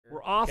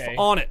We're off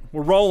on it.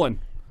 We're rolling.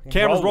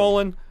 Camera's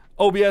rolling.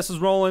 OBS is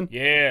rolling.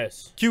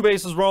 Yes.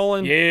 Cubase is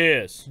rolling.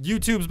 Yes.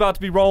 YouTube's about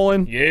to be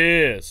rolling.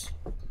 Yes.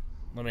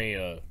 Let me,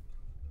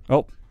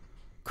 Oh.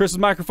 Chris's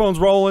microphone's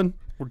rolling.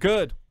 We're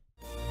good.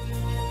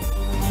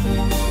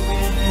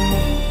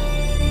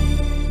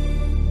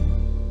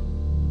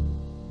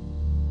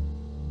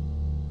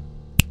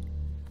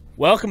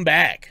 Welcome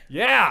back.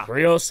 Yeah.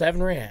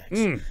 307 Reacts.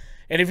 And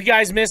if you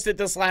guys missed it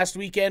this last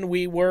weekend,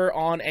 we were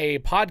on a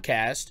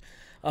podcast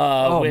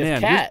with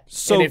Kat.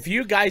 And if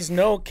you guys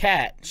know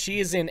Kat, she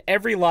is in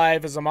every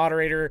live as a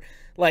moderator,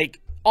 like,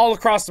 all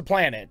across the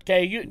planet.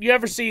 Okay, you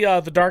ever see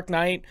The Dark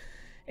Knight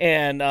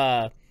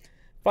and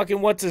fucking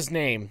what's his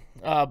name?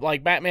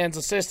 Like Batman's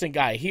assistant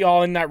guy. He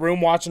all in that room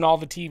watching all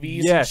the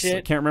TVs and shit.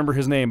 I can't remember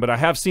his name, but I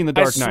have seen The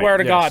Dark Knight. I swear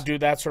to God, dude,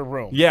 that's her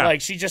room. Yeah.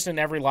 Like, she's just in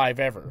every live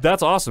ever.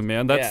 That's awesome,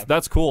 man.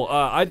 That's cool.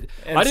 I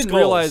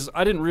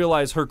didn't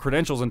realize her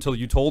credentials until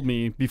you told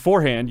me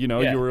beforehand. You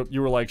know,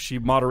 you were like, she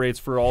moderates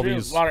for all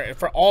these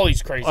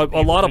crazy a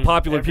people, lot of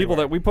popular people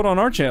that we put on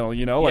our channel,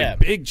 you know, like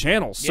big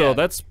channels. So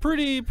that's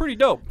pretty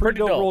dope. Pretty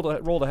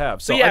dope role to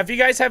have. So yeah, if you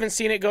guys haven't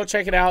seen it, go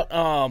check it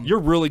out. You're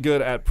really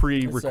good at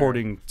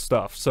pre-recording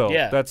stuff. So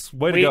that's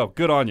way to go.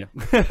 Good on you.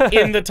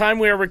 In the time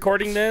we are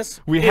recording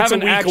this, we it's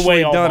haven't a week actually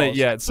away done almost. it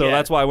yet, so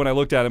that's why when I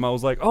looked at him, I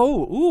was like,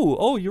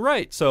 "Oh, you're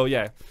right." So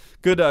yeah,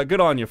 good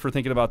on you for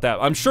thinking about that.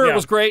 I'm sure it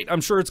was great.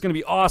 I'm sure it's going to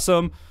be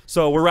awesome.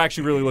 So we're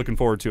actually really looking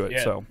forward to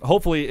it. So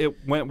hopefully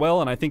it went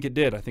well, and I think it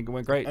did. I think it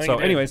went great. So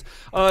anyways,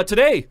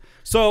 today,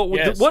 so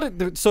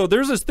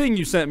there's this thing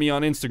you sent me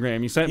on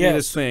Instagram. You sent me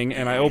this thing,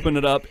 and I opened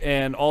it up,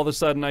 and all of a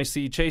sudden I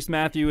see Chase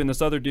Matthew and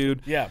this other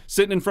dude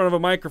sitting in front of a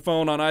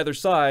microphone on either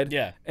side,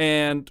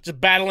 and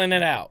just battling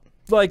it out.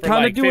 Like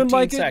kind of doing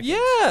like seconds.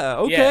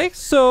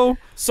 So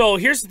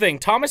here's the thing.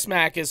 Thomas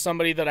Mack is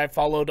somebody that I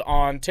followed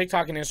on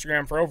TikTok and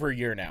Instagram for over a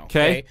year now.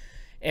 Okay.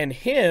 And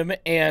him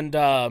and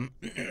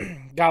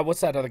God,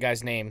 what's that other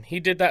guy's name? He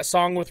did that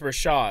song with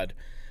Rashad.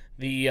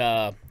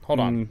 The hold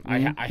on, I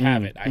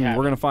have it.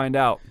 We're gonna find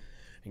out.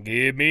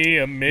 Give me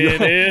a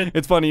minute.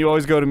 It's funny. You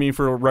always go to me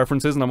for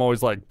references, and I'm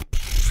always like,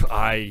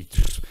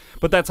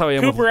 But that's how I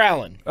am. Cooper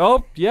Allen.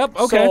 Oh, yep.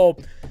 Okay. So,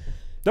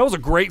 that was a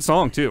great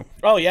song too.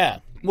 Oh yeah.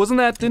 Wasn't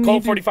that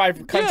Cold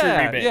 45 country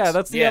remix? Yeah,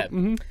 that's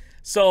the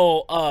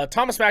So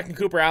Thomas Mack and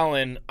Cooper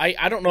Allen,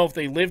 I don't know if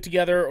they live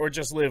together or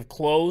just live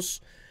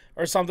close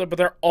or something, but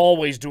they're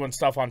always doing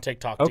stuff on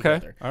TikTok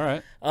together. All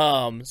right.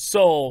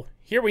 So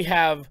here we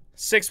have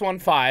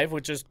 615,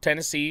 which is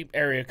Tennessee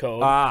area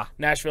code,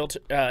 Nashville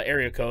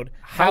area code,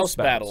 House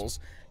Battles,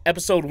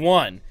 episode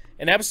 1.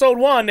 In episode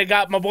 1, they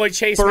got my boy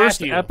Chase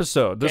Matthew. First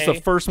episode. This is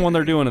the first one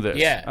they're doing of this.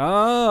 Yeah.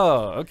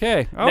 Oh,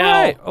 okay. All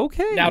right.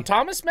 Okay. Now,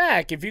 Thomas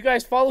Mack, if you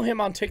guys follow him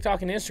on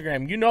TikTok and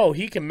Instagram, you know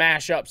he can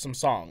mash up some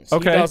songs.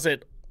 Okay. He does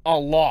it a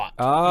lot.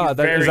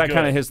 Is that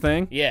kind of his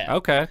thing? Yeah.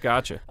 Okay,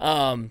 gotcha.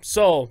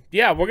 So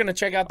yeah, we're gonna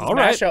check out this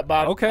mashup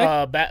battle.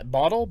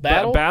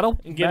 Battle.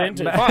 And get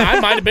into it. I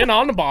might have been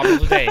on the bottle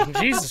today.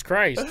 Jesus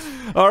Christ.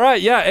 All right,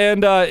 yeah,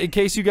 and in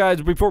case you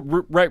guys before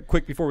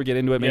we get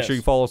into it, make sure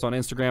you follow us on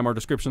Instagram. Our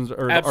descriptions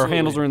or our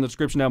handles are in the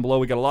description down below.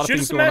 We got a lot of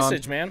things going on. Shoot us a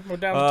message, man. We're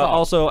down the top.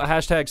 Also,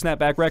 hashtag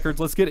Snapback Records.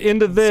 Let's get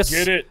into this.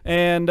 Get it.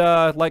 And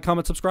like,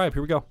 comment, subscribe.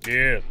 Here we go.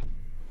 Yeah.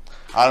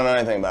 I don't know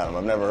anything about him.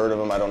 I've never heard of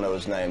him. I don't know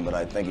his name, but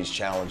I think he's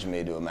challenged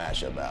me to a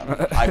mashup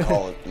battle. I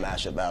call it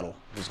mashup battle.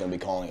 He's going to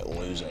be calling it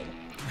losing.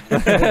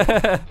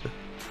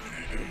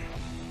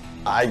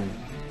 I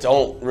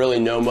don't really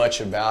know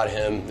much about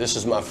him. This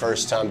is my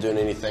first time doing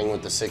anything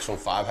with the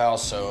 615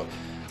 house, so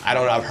I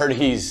don't know. I've heard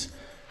he's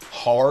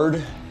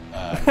hard.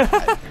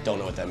 I don't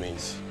know what that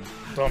means.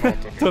 Don't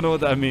know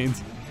what that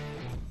means.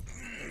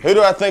 Who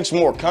do I think's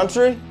more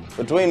country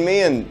between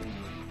me and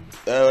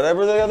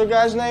whatever the other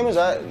guy's name is?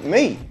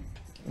 Me.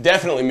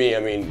 Definitely me. I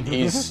mean,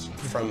 he's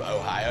from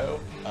Ohio.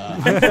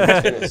 I'm from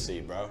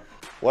Tennessee, bro.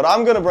 What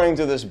I'm going to bring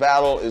to this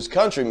battle is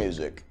country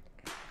music,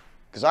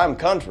 because I'm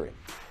country.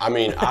 I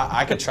mean,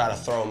 I could try to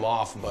throw him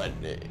off, but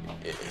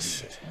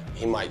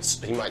he might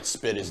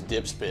spit his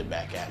dip spit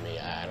back at me.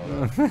 I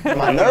don't know.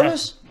 Am I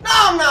nervous? No,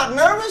 I'm not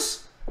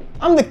nervous.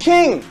 I'm the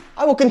king.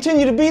 I will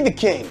continue to be the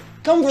king.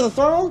 Come for the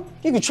throne.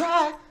 You can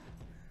try.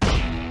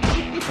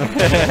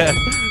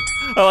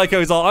 I like how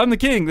he's all, I'm the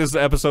king. This is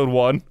episode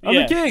 1. I'm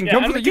the king.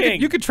 Come for the king.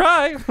 You could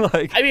try.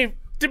 Like, I mean,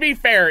 to be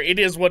fair, it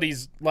is what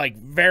he's like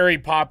very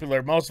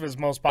popular. Most of his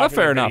most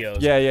popular videos.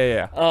 Fair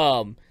enough.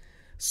 Yeah.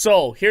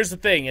 So here's the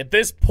thing. At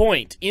this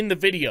point in the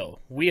video,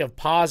 we have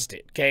paused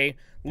it. Okay.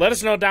 Let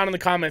us know down in the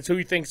comments who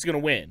you think's gonna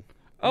win.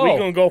 We're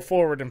gonna go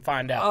forward and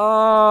find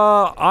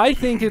out. I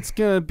think it's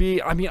gonna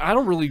be. I mean, I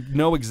don't really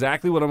know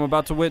exactly what I'm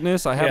about to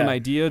witness. I have an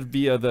idea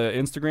via the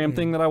Instagram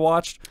thing that I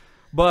watched,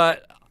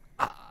 but.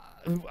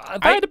 If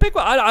I had to pick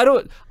one, I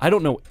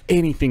don't know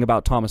anything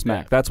about Thomas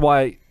Mack. That's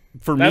why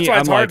for me, it's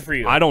I'm hard like, for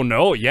you. I don't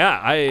know. Yeah,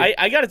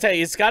 I gotta tell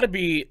you, it's gotta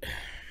be.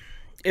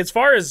 As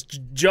far as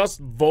just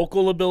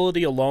vocal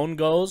ability alone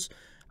goes,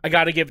 I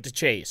gotta give it to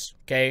Chase.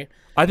 Okay.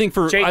 I think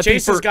for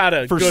Chase has got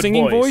a for good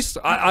singing voice.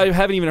 I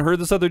haven't even heard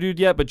this other dude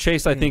yet, but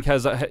Chase I think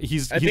has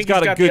he's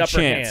got a good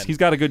chance. Hand. He's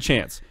got a good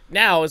chance.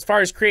 Now, as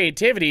far as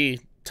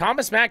creativity,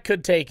 Thomas Mack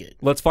could take it.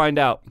 Let's find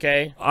out.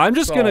 Okay. I'm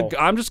just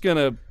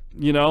gonna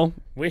you know,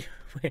 we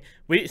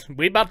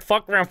about to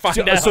fuck around and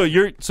find out. So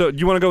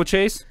you want to go with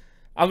Chase?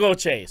 I'll go with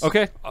Chase.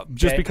 Okay.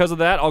 Just because of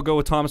that, I'll go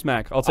with Thomas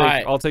Mack.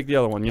 I'll take the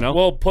other one, you know?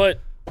 We'll put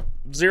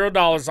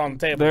 $0 on the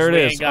table. There it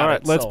is. All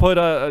right. Let's put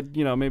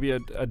you know, maybe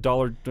a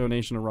dollar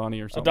donation to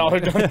Ronnie or something.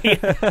 $1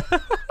 donation.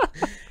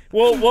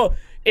 Well,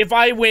 if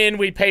I win,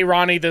 we pay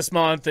Ronnie this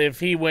month.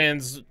 If he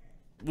wins,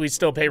 we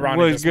still pay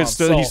Ronnie this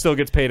month. He still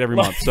gets paid every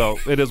month, so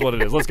it is what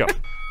it is. Let's go.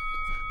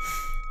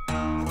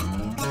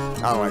 I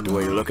don't like the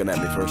way you're looking at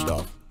me, first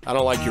off. I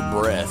don't like your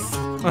breath.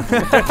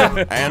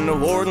 And the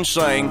warden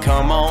sang,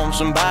 come on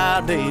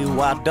somebody,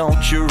 why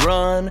don't you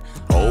run?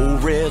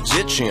 Old Red's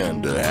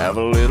itching to have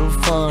a little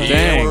fun.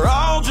 Dang. Yeah, we're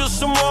all just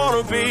some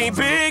wannabe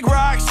big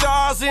rock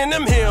stars in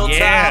them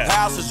hilltop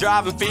houses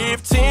driving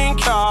 15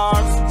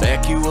 cars.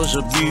 Becky was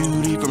a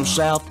beauty from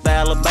South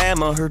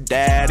Alabama. Her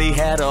daddy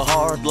had a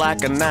heart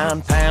like a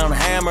 9-pound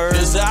hammer.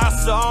 As I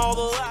saw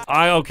the light.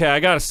 I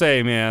gotta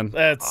say, man.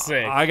 That's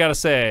sick. I gotta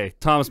say,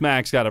 Thomas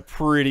Mack's got a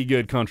pretty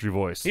good country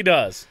voice. He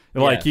does.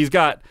 Like he's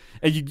got,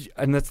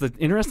 and that's the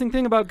interesting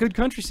thing about good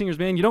country singers,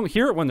 man. You don't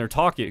hear it when they're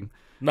talking.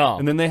 No.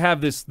 And then they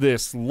have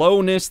this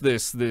lowness,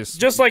 this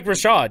just like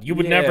Rashad, you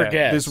would never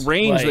guess. This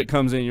range that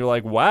comes in, you're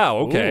like, wow,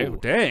 okay,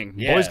 dang.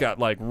 Boy's got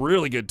like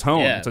really good tone.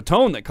 Yeah. It's a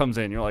tone that comes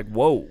in, you're like,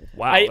 whoa,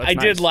 wow. I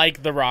did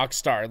like the rock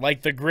star.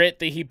 Like the grit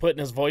that he put in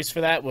his voice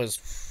for that was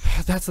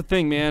That's the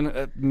thing,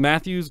 man.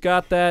 Matthew's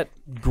got that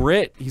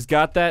grit. He's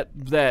got that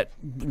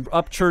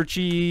up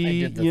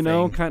churchy, you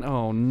know, kind of.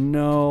 Oh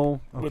no.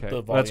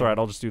 Okay. That's all right.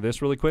 I'll just do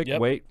this really quick.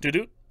 Wait.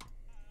 Doo-doo.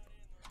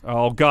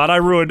 Oh God, I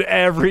ruined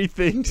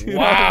everything, dude.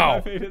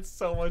 Wow. I made it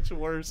so much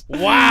worse.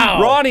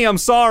 Wow. Ronnie, I'm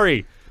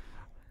sorry.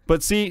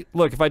 But see,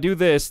 look, if I do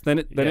this, then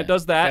it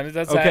does that. Then it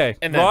does okay. that.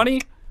 And then,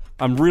 Ronnie,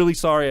 I'm really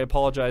sorry. I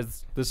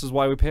apologize. This is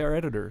why we pay our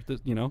editor.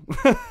 You know,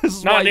 this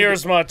is not near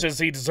as much as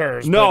he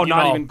deserves. No, but,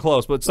 not even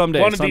close. But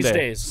someday, one of these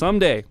days,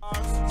 someday.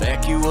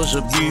 Becky was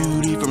a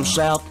beauty from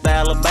South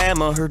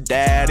Alabama. Her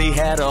daddy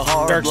had a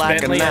heart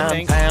like Bentley, a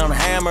 9-pound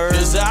hammer.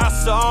 As I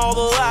saw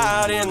the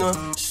light in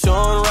the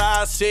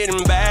sunrise,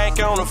 sitting back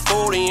on a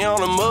 40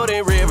 on a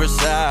muddy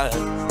riverside.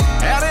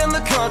 Out in the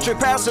country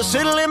past the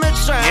city limit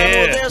sign,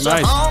 where there's a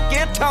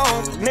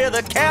honky-tonk near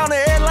the county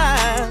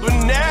line.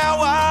 But now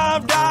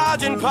I'm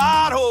dodging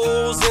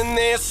potholes in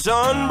this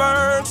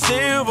sunburned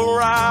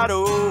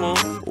Silverado.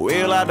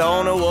 Well, I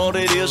don't know what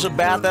it is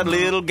about that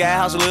little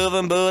gal's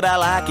loving, but I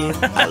like it.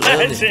 I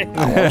love it.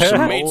 I want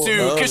some Me more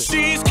too, of cause it.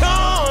 she's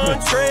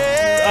country.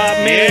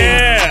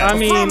 I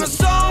mean, from the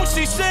song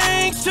she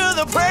sings to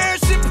the prayers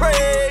she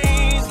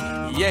prays.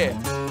 Yeah.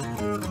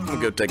 I'm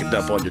gonna go take a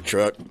dump on your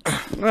truck.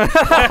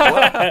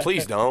 What?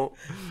 Please don't.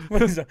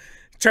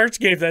 Church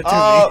gave that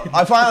to me.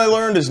 I finally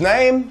learned his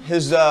name.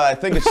 I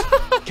think it's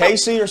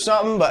Casey or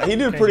something, but he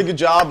did a pretty good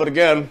job. But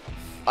again,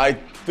 I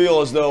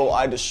feel as though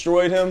I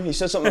destroyed him. He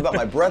said something about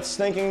my breath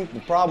stinking. The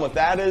problem with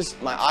that is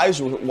my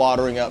eyes were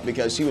watering up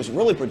because he was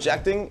really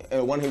projecting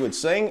when he would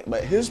sing,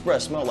 but his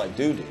breath smelled like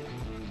doo-doo.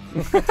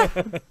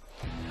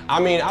 I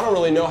mean, I don't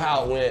really know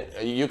how it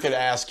went. You could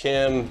ask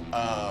him.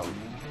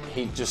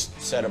 He just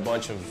said a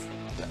bunch of,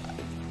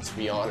 to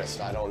be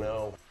honest, I don't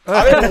know.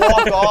 I didn't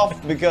walk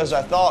off because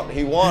I thought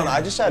he won. I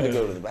just had to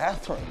go to the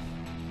bathroom.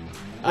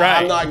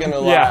 Right. I'm not going to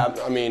lie. Yeah.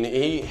 I mean,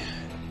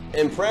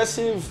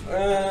 impressive,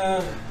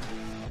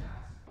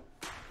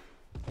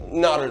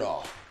 not at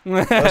all.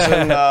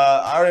 Listen,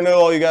 I already know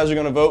all you guys are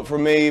going to vote for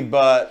me,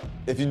 but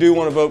if you do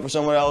want to vote for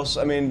someone else,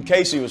 I mean,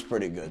 Casey was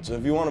pretty good. So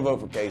if you want to vote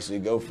for Casey,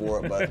 go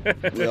for it.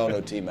 But we all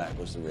know T-Mac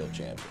was the real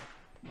champion.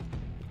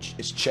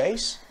 It's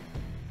Chase?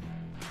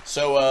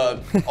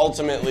 So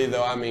ultimately,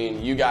 though, I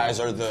mean, you guys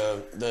are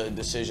the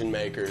decision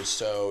makers.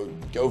 So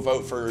go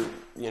vote for,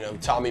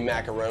 Tommy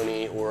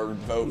Macaroni or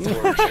vote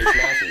for Chase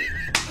Matthews.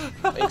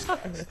 Thanks,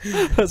 guys.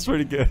 That's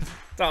pretty good.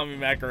 Tommy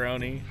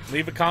Macaroni.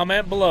 Leave a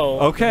comment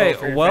below. Okay,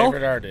 for your well,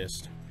 favorite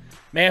artist.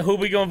 Man, who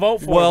we gonna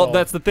vote for? Well, though?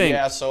 that's the thing.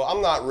 Yeah, so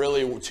I'm not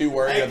really too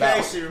worried about.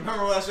 Hey, Casey,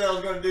 remember what I said I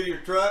was gonna do to your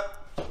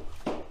truck?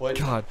 What?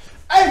 God.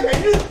 Hey,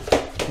 man,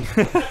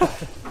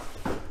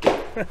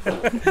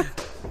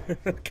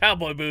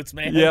 Cowboy boots,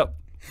 man. Yep.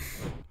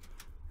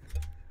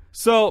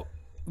 So,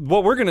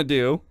 what we're gonna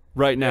do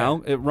right now,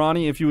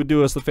 Ronnie, if you would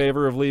do us the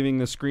favor of leaving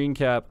the screen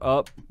cap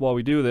up while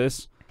we do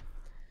this,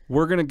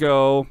 we're gonna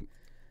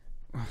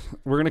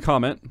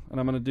comment, and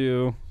I'm gonna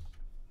do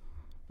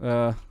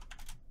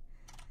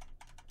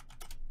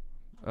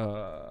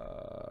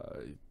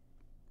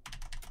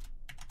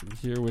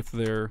here with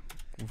their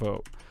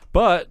vote,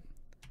 but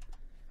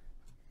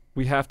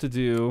we have to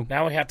do.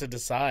 Now we have to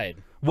decide.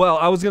 Well,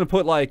 I was gonna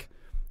put like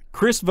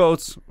Chris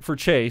votes for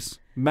Chase,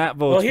 Matt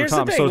votes for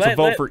Tom, so it's a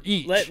vote for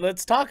each.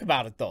 Let's talk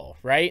about it though,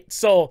 right?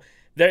 So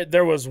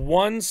there was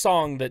one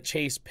song that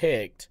Chase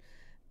picked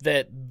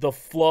that the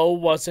flow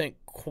wasn't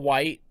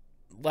quite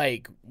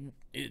like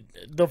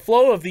the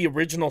flow of the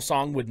original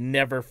song would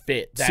never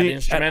fit that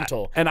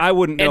instrumental. And I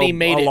wouldn't know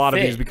a lot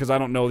of these because I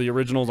don't know the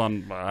originals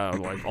on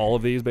like all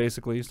of these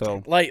basically.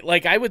 So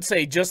like I would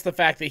say just the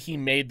fact that he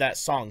made that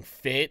song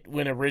fit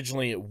when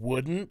originally it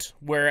wouldn't,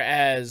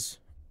 whereas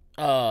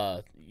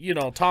you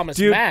know, Thomas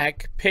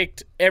Mack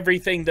picked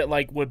everything that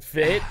like would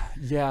fit.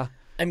 Yeah.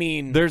 I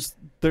mean, there's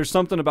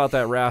something about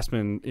that rasp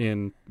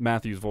in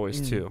Matthew's voice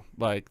too.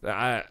 Like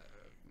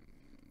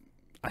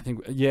I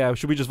think,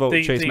 should we just vote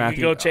Chase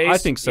Matthews? Go Chase? I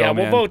think so, yeah,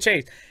 man. We'll vote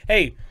Chase.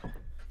 Hey,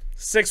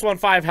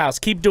 615 House,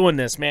 keep doing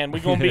this, man. We're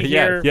going to be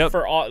here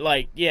for all,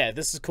 like,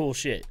 this is cool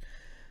shit.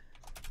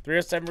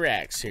 307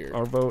 Reacts here.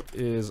 Our vote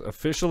is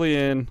officially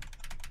in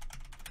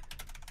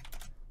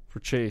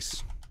for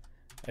Chase.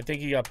 I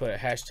think you got to put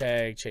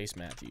hashtag Chase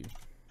Matthew.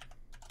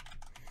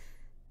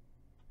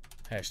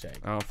 Hashtag.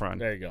 Oh, fine.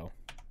 There you go.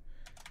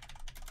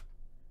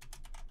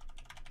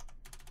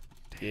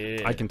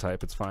 Yeah. I can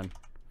type. It's fine.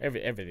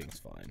 Everything's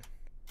fine.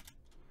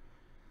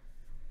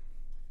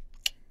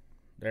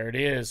 There it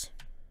is.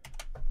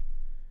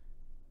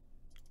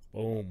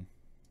 Boom.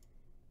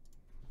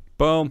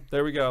 Boom.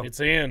 There we go.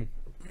 It's in.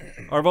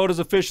 Our vote is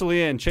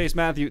officially in. Chase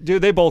Matthew.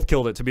 Dude, they both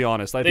killed it, to be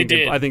honest. I think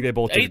they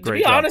both did a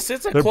great job. To be honest,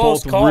 it's a They're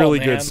close both call, really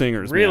man. good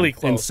singers. Really man.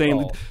 close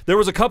Insanely. call. There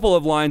was a couple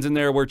of lines in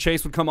there where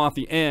Chase would come off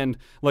the end,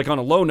 like on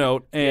a low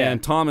note,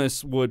 and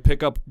Thomas would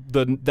pick up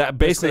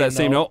basically that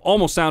same note.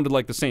 Almost sounded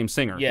like the same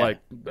singer. Yeah. Like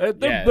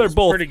they're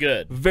both pretty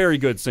good. Very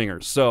good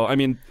singers. So, I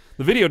mean,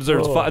 the video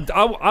deserves.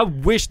 I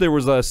wish there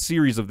was a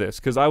series of this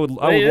because I would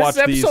watch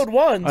these. Episode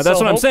 1. That's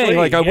what I'm saying.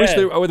 Like I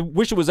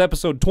wish it was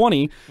episode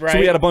 20, so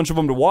we had a bunch of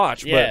them to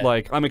watch. Yeah. But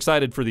like I'm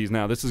excited for these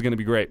now. This is going to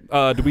be great.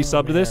 Did we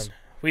sub to this?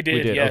 We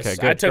did. Yes. Okay,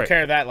 good. I took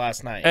care of that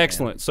last night.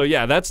 Excellent. Man. So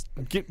yeah,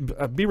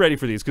 be ready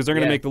for these because they're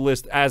going to make the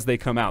list as they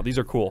come out. These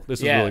are cool. This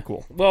is really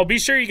cool. Well, be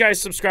sure you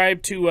guys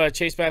subscribe to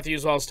Chase Matthew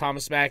as well as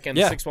Thomas Mack and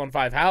the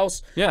 615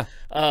 House. Yeah.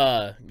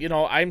 You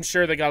know, I'm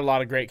sure they got a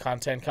lot of great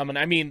content coming.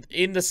 I mean,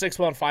 in the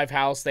 615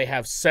 House, they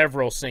have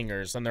several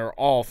singers and they're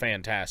all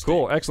fantastic.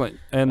 Cool. Excellent.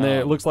 And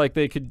it looks like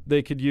they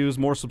could use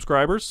more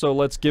subscribers. So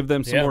let's give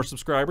them some more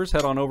subscribers.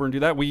 Head on over and do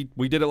that. We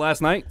did it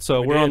last night,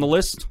 so we're on the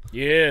list.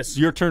 Yes.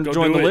 Your turn to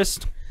join the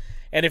list.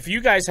 And if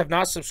you guys have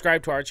not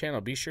subscribed to our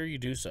channel, be sure you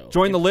do so.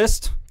 Join the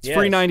list. It's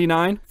free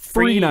 99.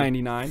 Free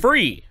 99.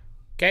 Free.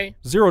 Okay?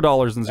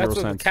 $0.00. That's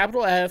with a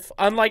capital F.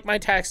 Unlike my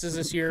taxes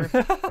this year,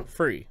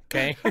 free.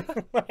 Okay?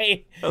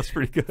 That's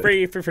pretty good.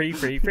 Free.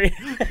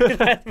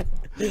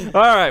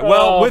 All right.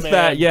 Well, with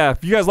that,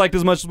 if you guys liked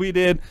as much as we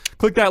did,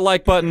 click that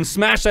like button,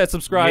 smash that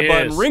subscribe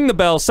button, ring the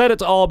bell, set it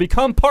to all,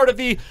 become part of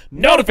the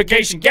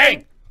notification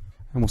gang.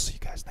 And we'll see you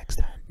guys next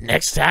time.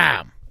 Next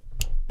time.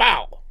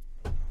 Bow.